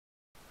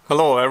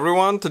Hello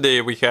everyone,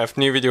 today we have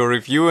new video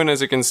review, and as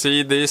you can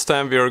see, this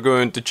time we are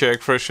going to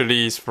check fresh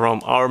release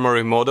from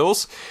Armory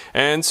Models,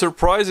 and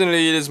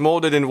surprisingly it is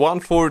molded in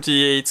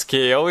 1/48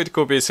 scale. It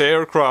copies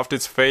aircraft,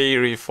 it's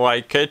Fairey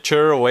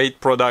Flycatcher,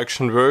 late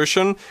production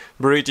version,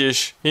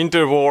 British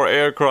interwar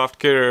aircraft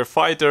carrier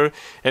fighter,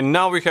 and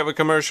now we have a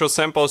commercial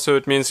sample, so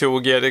it means you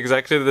will get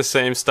exactly the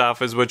same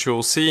stuff as what you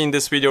will see in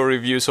this video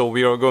review, so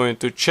we are going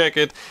to check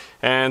it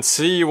and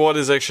see what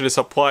is actually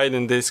supplied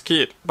in this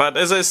kit. But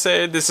as I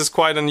said, this is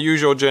quite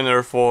unusual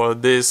genre for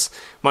this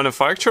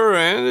manufacturer,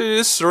 and it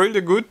is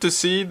really good to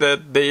see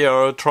that they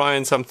are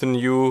trying something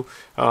new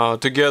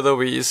together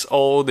with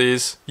all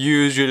these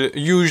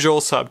usual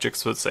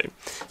subjects, let's say.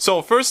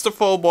 So first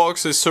of all,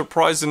 box is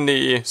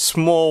surprisingly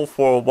small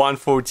for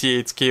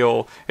 1/48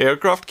 scale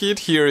aircraft kit.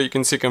 Here you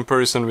can see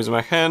comparison with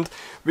my hand.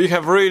 We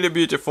have really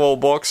beautiful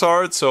box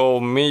art, so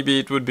maybe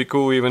it would be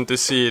cool even to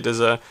see it as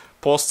a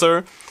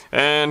poster.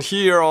 And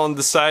here on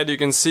the side you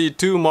can see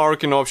two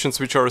marking options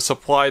which are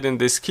supplied in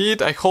this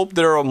kit. I hope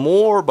there are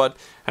more, but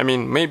I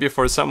mean, maybe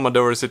for some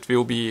models it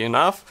will be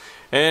enough.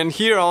 And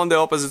here on the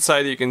opposite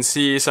side you can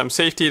see some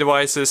safety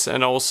devices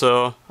and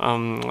also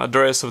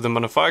address of the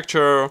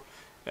manufacturer,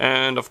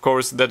 and of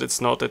course that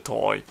it's not a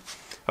toy.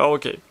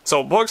 Okay,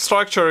 so box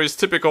structure is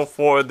typical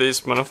for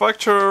this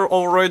manufacturer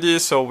already,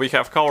 so we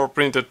have color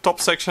printed top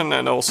section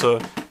and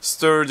also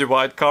sturdy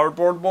white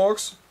cardboard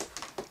box.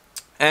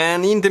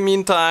 And in the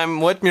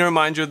meantime, let me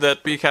remind you that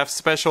we have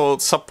special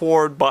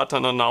support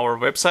button on our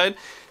website,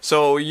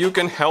 so you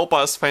can help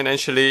us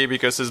financially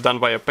because it's done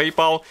via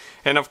PayPal,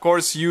 and of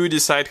course you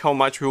decide how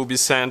much will be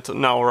sent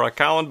on our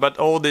account, but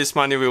all this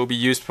money will be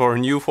used for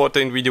new photo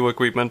and video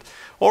equipment,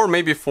 or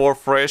maybe for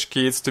fresh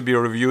kits to be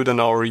reviewed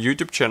on our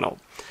YouTube channel.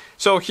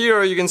 So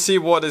here you can see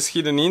what is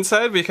hidden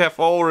inside. We have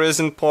all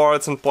resin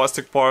parts and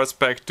plastic parts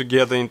packed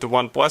together into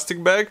one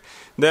plastic bag.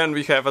 Then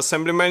we have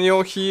assembly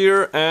manual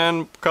here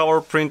and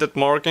color printed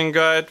marking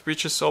guide,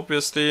 which is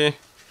obviously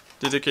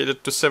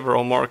dedicated to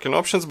several marking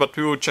options, but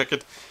we will check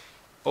it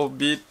a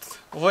bit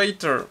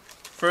later.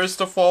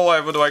 First of all, I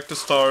would like to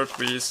start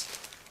with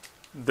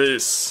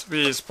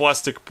these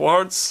plastic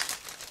parts.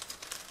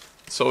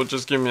 So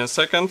just give me a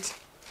second.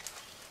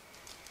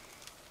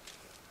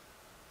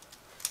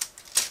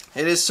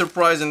 It is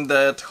surprising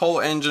that whole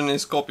engine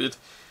is copied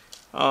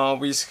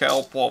with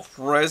help of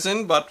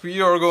resin, but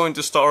we are going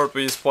to start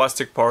with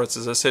plastic parts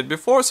as I said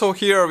before. So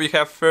here we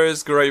have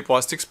first gray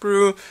plastic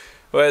sprue.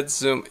 Let's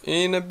zoom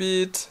in a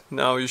bit,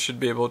 now you should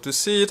be able to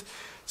see it.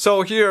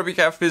 So here we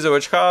have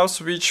fuselage house,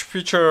 which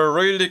feature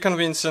really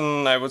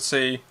convincing, I would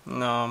say,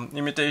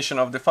 imitation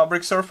of the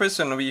fabric surface,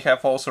 and we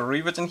have also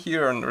riveting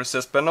here and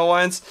recessed panel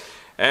lines.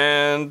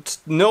 And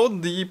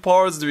note the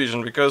parts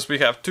division, because we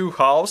have two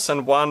halves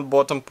and one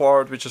bottom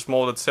part which is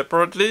molded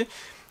separately.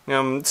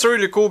 It's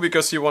really cool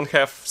because you won't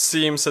have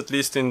seams, at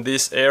least in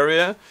this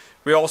area.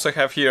 We also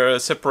have here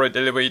separate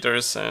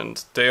elevators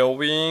and tail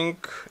wing,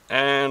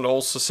 and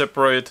also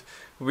separate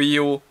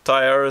wheel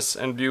tires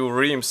and wheel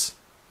rims,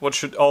 what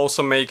should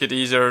also make it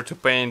easier to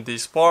paint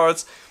these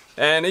parts.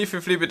 And if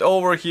you flip it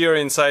over here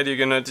inside, you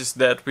can notice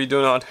that we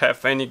do not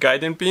have any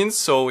guiding pins,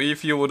 so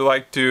if you would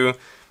like to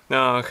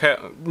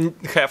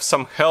have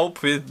some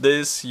help with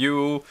this,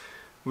 you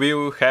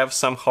will have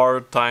some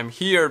hard time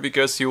here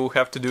because you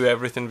have to do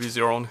everything with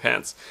your own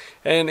hands.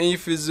 And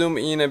if we zoom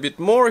in a bit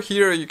more,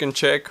 here you can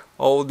check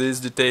all this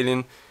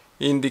detailing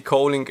in the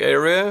cowling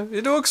area.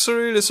 It looks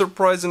really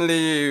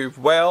surprisingly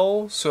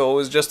well, so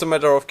it's just a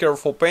matter of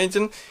careful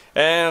painting.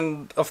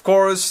 And of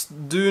course,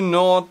 do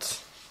not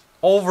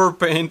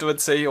overpaint,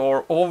 let's say,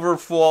 or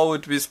overflow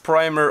it with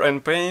primer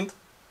and paint,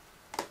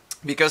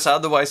 because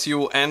otherwise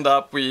you end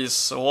up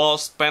with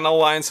lost panel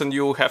lines and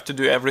you have to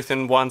do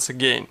everything once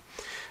again.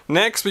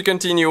 Next we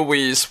continue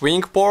with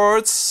wing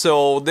parts,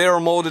 so they are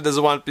molded as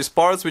one-piece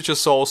parts, which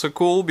is also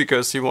cool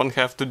because you won't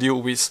have to deal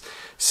with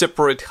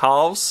separate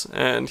halves,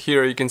 and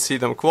here you can see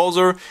them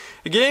closer.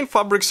 Again,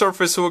 fabric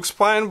surface looks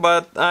fine,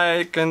 but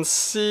I can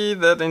see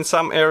that in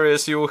some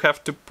areas you will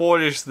have to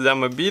polish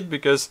them a bit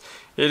because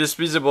it is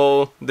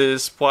visible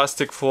this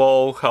plastic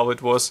flow, how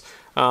it was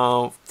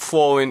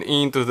flowing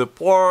into the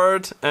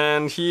part.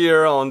 And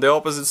here on the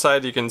opposite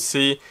side you can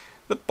see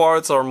the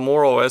parts are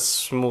more or less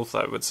smooth,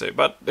 I would say.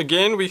 But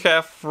again, we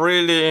have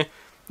really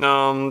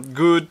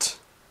good,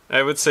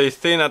 I would say,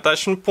 thin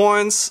attachment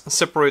points,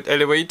 separate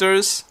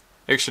elevators,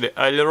 actually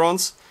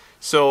ailerons,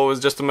 so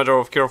it's just a matter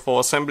of careful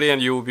assembly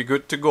and you will be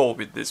good to go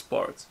with these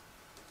parts.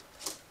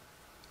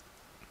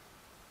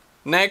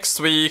 Next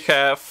we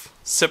have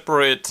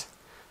separate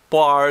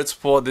parts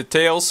for the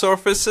tail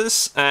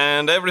surfaces,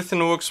 and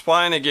everything looks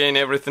fine. Again,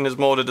 everything is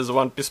molded as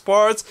one-piece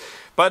parts,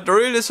 but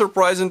really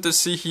surprising to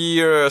see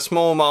here a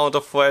small amount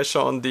of flesh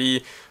on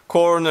the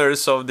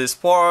corners of these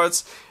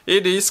parts.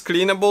 It is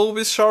cleanable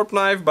with sharp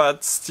knife,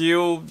 but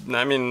still,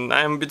 I mean,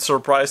 I'm a bit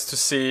surprised to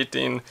see it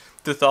in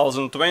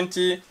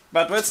 2020.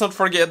 But let's not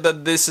forget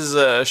that this is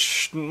a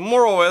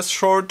more or less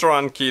short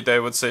run kit, I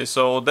would say,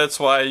 so that's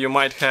why you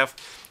might have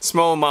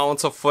small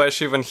amounts of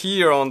flesh even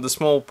here on the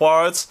small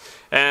parts.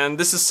 and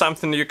this is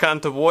something you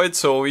can't avoid.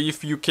 So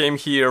if you came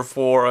here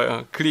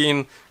for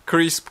clean,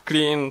 crisp,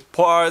 clean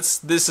parts,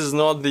 this is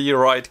not the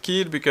right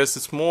kit, because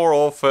it's more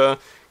of a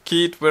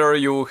kit where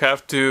you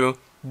have to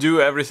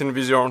do everything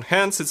with your own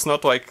hands. It's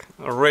not like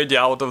ready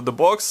out of the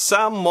box.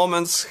 Some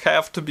moments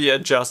have to be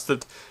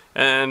adjusted,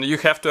 and you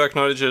have to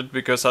acknowledge it,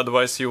 because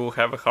otherwise you will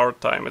have a hard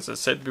time, as I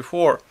said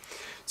before.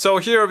 So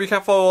here we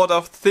have a lot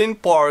of thin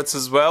parts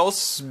as well.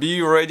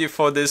 Be ready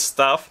for this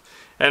stuff.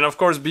 And of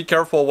course be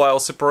careful while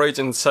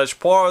separating such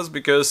parts,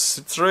 because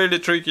it's really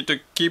tricky to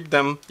keep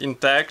them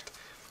intact,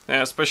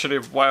 especially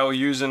while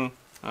using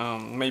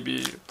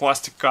maybe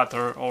plastic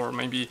cutter, or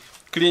maybe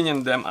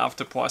cleaning them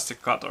after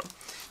plastic cutter.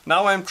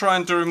 Now I'm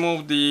trying to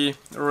remove the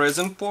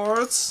resin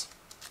parts,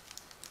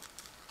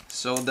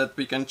 so that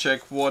we can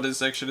check what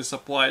is actually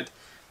supplied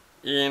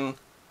in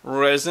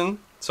resin.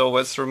 So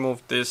let's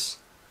remove this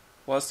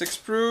plastic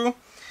sprue,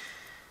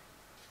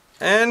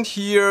 and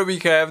here we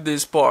have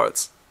these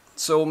parts.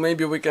 So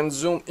maybe we can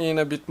zoom in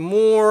a bit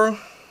more.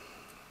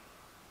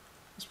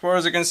 As far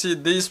as you can see,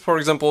 these, for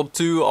example,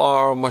 two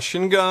are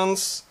machine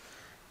guns.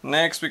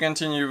 Next we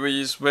continue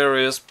with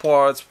various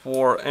parts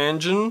for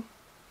engine,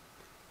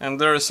 and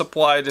they're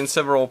supplied in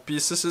several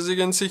pieces, as you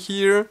can see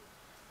here.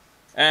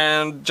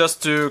 And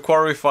just to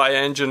clarify,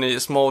 engine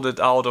is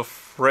molded out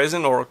of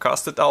resin or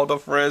casted out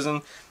of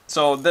resin,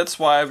 so that's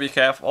why we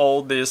have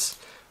all these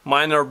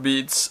minor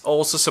bits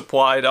also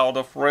supplied out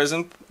of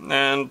resin,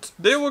 and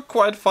they look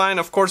quite fine.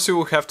 Of course you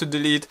will have to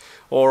delete,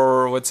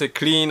 or let's say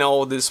clean,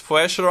 all this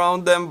flesh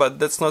around them, but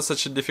that's not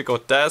such a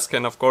difficult task.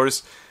 And of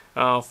course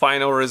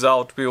final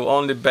result will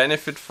only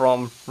benefit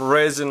from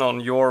resin on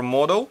your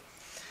model.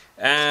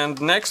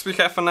 And next we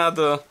have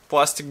another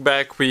plastic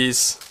bag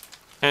with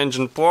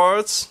engine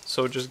parts,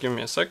 so just give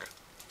me a sec.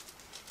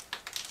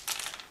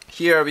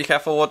 Here we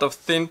have a lot of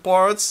thin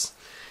parts.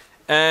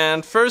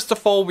 And first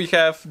of all we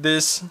have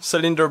these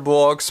cylinder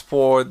blocks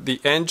for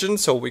the engine,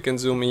 so we can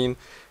zoom in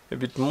a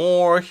bit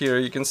more. Here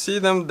you can see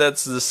them.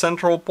 That's the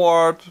central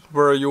part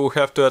where you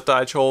have to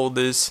attach all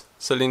these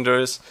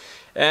cylinders.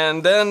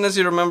 And then, as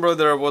you remember,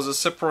 there was a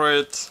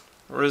separate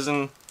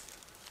resin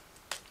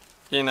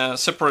in a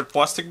separate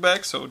plastic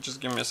bag, so just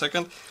give me a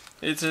second.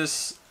 It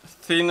is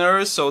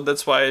thinner, so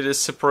that's why it is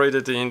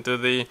separated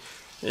into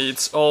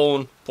its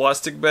own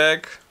plastic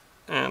bag,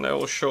 and I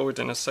will show it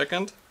in a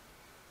second.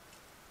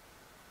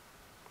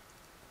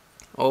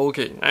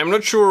 Okay, I'm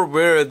not sure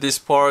where these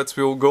parts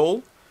will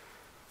go.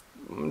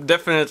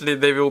 Definitely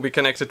they will be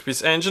connected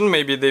with engine,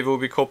 maybe they will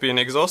be copying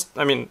exhaust.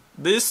 I mean,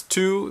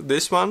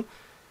 this one,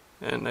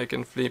 and I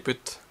can flip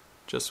it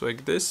just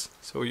like this,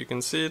 so you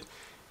can see it.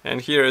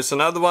 And here is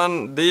another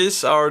one.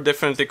 These are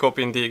definitely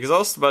copying the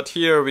exhaust, but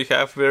here we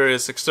have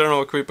various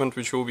external equipment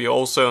which will be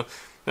also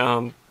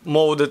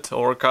molded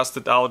or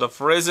casted out of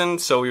resin,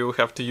 so you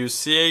have to use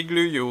CA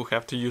glue, you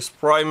have to use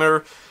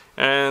primer.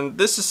 And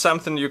this is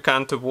something you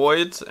can't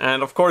avoid,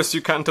 and of course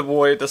you can't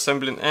avoid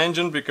assembling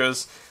engine,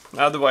 because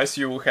otherwise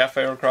you will have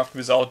aircraft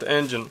without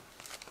engine.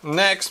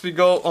 Next we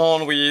go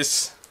on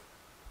with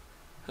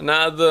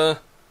another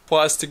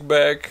plastic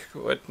bag.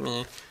 Let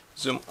me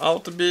zoom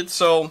out a bit.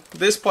 So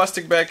this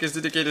plastic bag is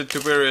dedicated to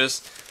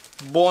various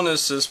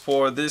bonuses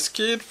for this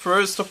kit.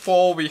 First of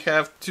all, we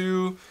have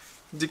two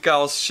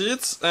decal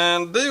sheets,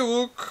 and they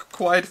look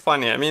quite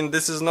funny. I mean,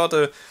 this is not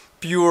a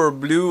pure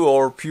blue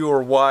or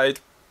pure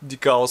white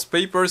decals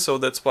paper, so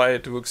that's why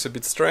it looks a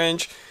bit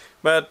strange,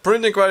 but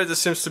printing quality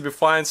seems to be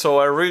fine, so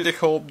I really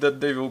hope that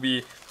they will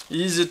be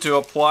easy to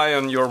apply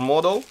on your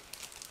model.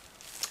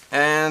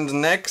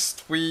 And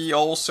next we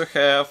also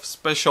have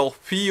special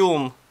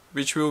film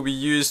which will be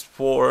used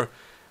for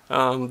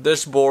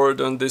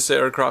dashboard on this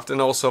aircraft, and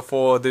also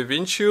for the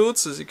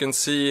windshields. As you can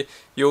see,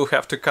 you'll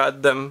have to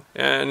cut them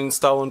and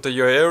install onto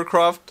your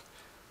aircraft.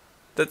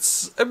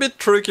 That's a bit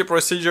tricky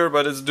procedure,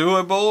 but it's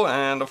doable,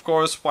 and of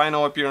course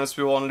final appearance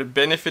will only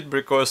benefit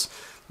because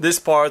these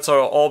parts are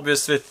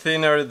obviously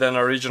thinner than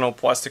original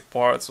plastic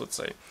parts, let's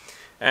say.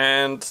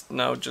 And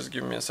now just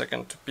give me a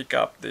second to pick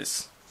up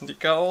these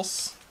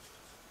decals.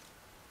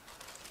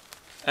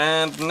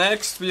 And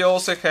next we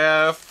also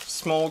have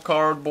small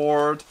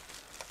cardboard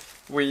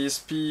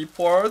with P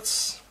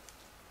parts.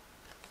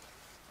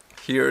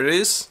 Here it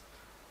is.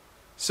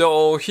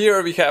 So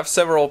here we have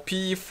several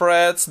P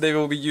threads. They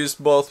will be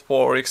used both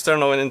for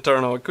external and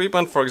internal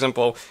equipment. For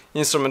example,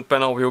 instrument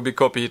panel will be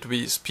copied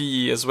with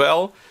PE as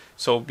well.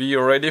 So be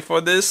ready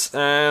for this,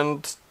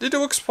 and it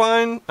looks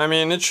fine. I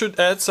mean, it should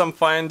add some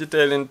fine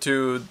detailing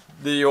to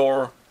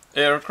your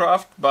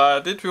aircraft,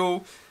 but it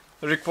will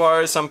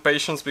require some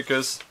patience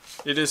because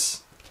it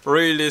is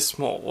really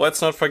small.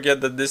 Let's not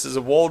forget that this is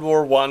a World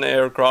War I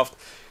aircraft,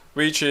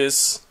 which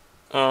is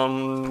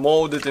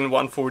molded in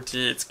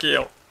 1/48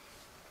 scale.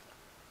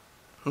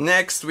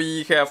 Next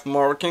we have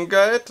marking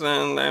guide,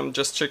 and I'm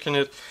just checking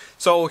it.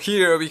 So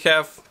here we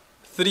have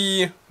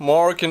 3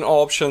 marking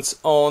options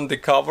on the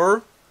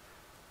cover.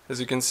 As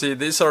you can see,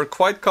 these are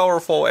quite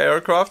colorful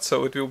aircraft,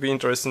 so it will be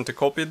interesting to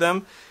copy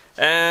them.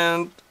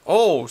 And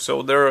oh,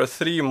 so there are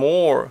 3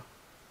 more.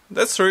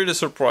 That's really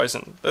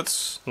surprising.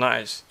 That's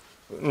nice.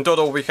 in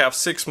total we have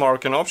 6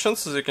 marking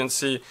options. As you can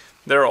see,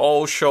 they're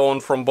all shown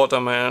from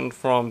bottom and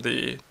from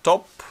the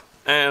top.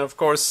 And of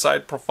course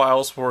side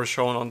profiles were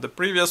shown on the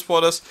previous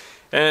photos.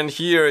 And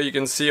here you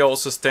can see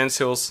also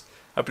stencils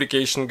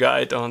application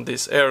guide on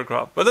this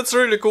aircraft. But it's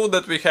really cool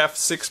that we have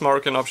 6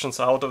 marking options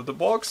out of the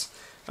box.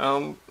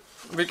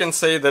 We can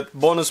say that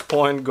bonus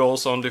point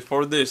goes only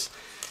for this.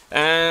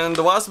 And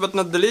last but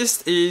not the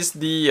least is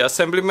the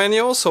assembly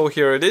manual. So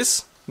here it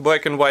is,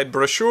 black and white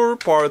brochure,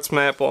 parts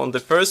map on the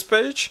first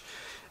page.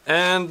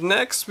 And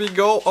next we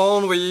go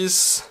on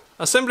with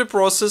assembly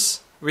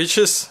process, which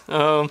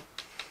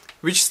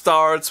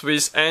starts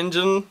with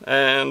engine.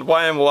 And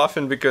why I'm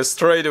laughing, because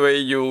straight away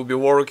you'll be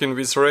working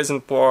with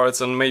resin parts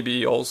and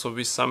maybe also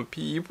with some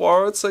PE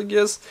parts, I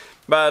guess.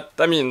 But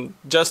I mean,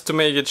 just to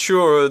make it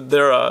sure,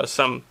 there are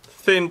some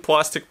thin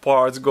plastic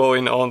parts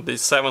going on the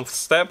 7th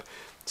step,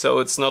 so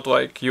it's not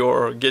like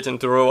you're getting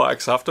to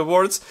relax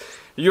afterwards.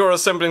 You're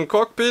assembling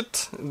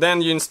cockpit,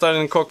 then you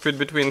installing cockpit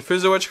between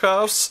fuselage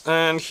halves,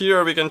 and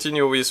here we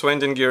continue with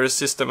landing gear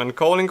system and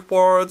cooling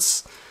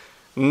parts.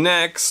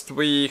 Next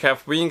we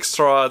have wing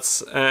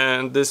struts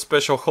and these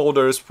special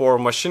holders for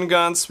machine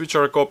guns, which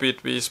are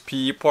copied with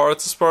PE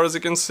parts as far as you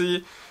can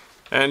see.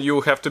 And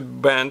you have to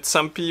bend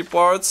some PE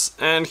parts.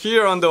 And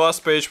here on the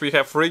last page we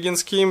have rigging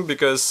scheme,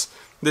 because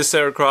this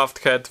aircraft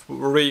had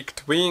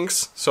rigged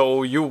wings,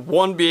 so you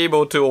won't be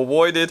able to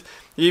avoid it.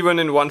 Even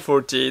in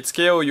 1/48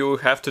 scale you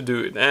have to do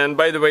it. And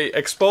by the way,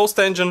 exposed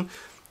engine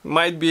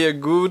might be a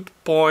good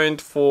point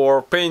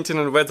for painting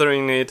and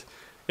weathering it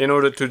in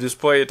order to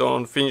display it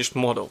on finished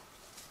model.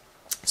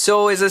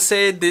 So as I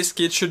said, this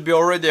kit should be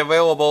already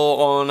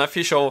available on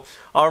official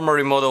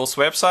Armory Models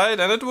website,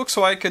 and it looks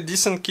like a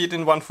decent kit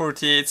in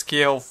 1/48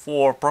 scale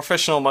for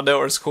professional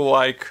modelers who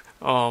like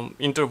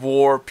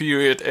interwar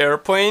period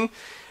airplane.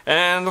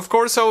 And of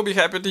course I will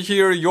be happy to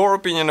hear your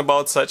opinion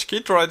about such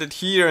kit. Write it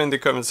here in the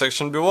comment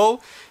section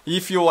below.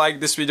 If you like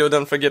this video,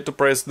 don't forget to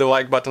press the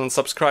like button and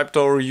subscribe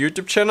to our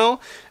YouTube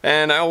channel.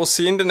 And I will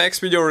see you in the next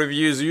video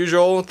review as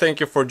usual. Thank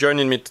you for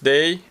joining me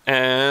today,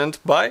 and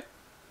bye!